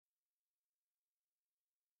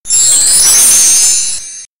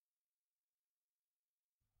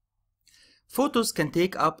Photos can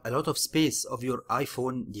take up a lot of space of your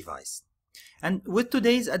iPhone device. And with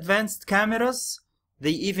today's advanced cameras, they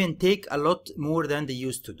even take a lot more than they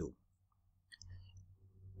used to do.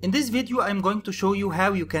 In this video, I'm going to show you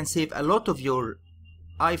how you can save a lot of your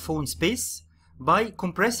iPhone space by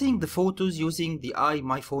compressing the photos using the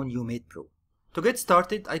iMyPhone UMate Pro. To get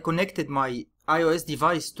started, I connected my iOS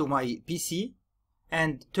device to my PC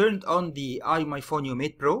and turned on the iMyPhone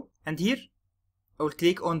UMate Pro. And here, I will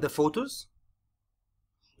click on the photos.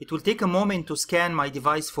 It will take a moment to scan my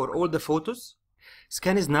device for all the photos.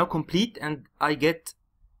 Scan is now complete and I get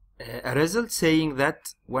a result saying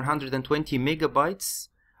that 120 megabytes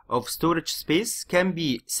of storage space can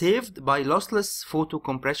be saved by lossless photo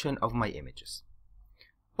compression of my images.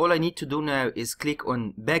 All I need to do now is click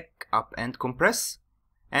on Backup and Compress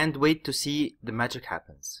and wait to see the magic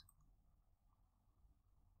happens.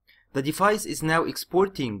 The device is now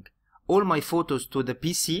exporting all my photos to the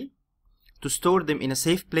PC to store them in a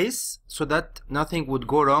safe place so that nothing would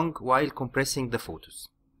go wrong while compressing the photos.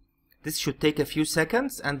 This should take a few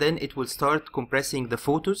seconds and then it will start compressing the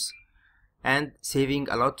photos and saving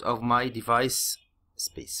a lot of my device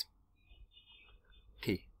space.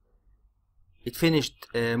 Okay, it finished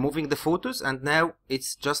moving the photos and now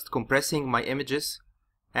it's just compressing my images,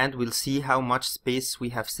 and we'll see how much space we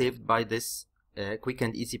have saved by this quick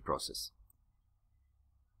and easy process.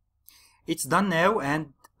 It's done now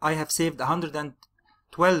and I have saved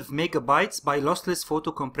 112 megabytes by lossless photo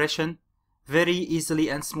compression very easily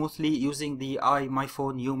and smoothly using the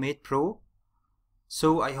iMyPhone UMate Pro.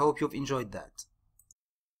 So I hope you've enjoyed that.